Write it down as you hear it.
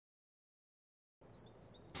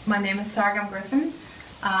My name is Sargam Griffin.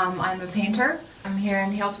 I'm a painter. I'm here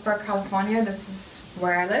in Healdsburg, California. This is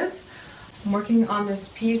where I live. I'm working on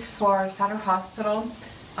this piece for Sutter Hospital.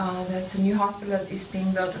 There's a new hospital that is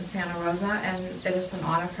being built in Santa Rosa, and it is an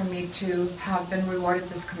honor for me to have been rewarded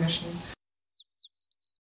this commission.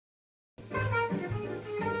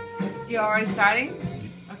 You're already starting?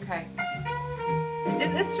 Okay.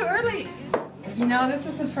 It's too early. You know, this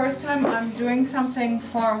is the first time I'm doing something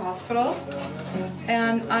for a hospital,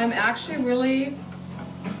 and I'm actually really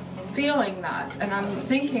feeling that, and I'm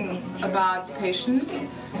thinking about the patients.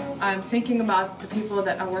 I'm thinking about the people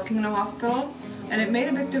that are working in a hospital, and it made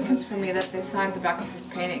a big difference for me that they signed the back of this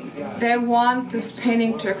painting. They want this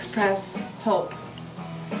painting to express hope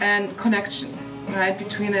and connection, right,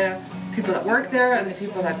 between the people that work there and the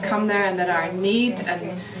people that come there and that are in need,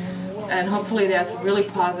 and hopefully there's a really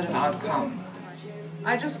positive outcome.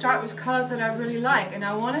 I just start with colors that I really like, and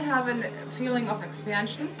I want to have a feeling of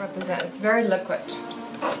expansion. It's very liquid,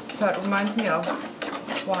 so it reminds me of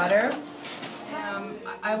water.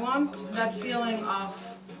 I want that feeling of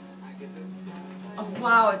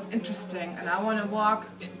wow, it's interesting, and I want to walk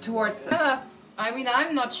towards it. I mean,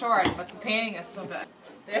 I'm not short, but the painting is so big.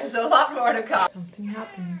 There's a lot more to come. Something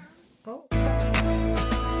happened. Oh.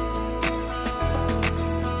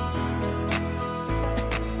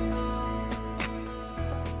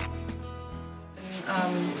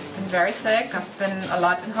 Been very sick. I've been a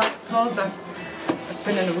lot in hospitals. I've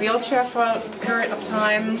been in a wheelchair for a period of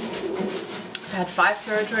time. I've had 5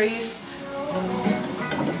 surgeries.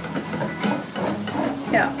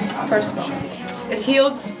 Yeah, it's personal. It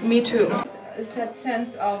heals me too. It's that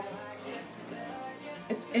sense of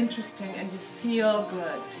it's interesting and you feel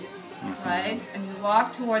good, right? And you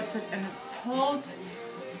walk towards it and it holds,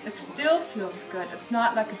 it still feels good. It's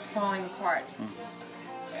not like it's falling apart.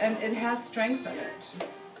 And it has strength in it.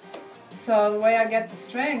 So the way I get the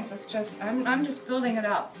strength is just, I'm just building it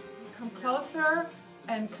up. Come closer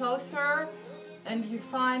and closer, and you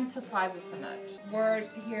find surprises in it. Word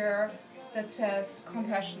here that says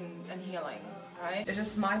compassion and healing, right? It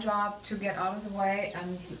is my job to get out of the way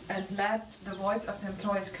and let the voice of the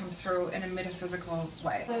employees come through in a metaphysical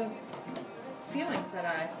way. The feelings that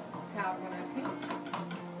I have when I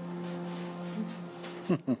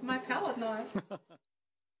paint. It's my palette knife.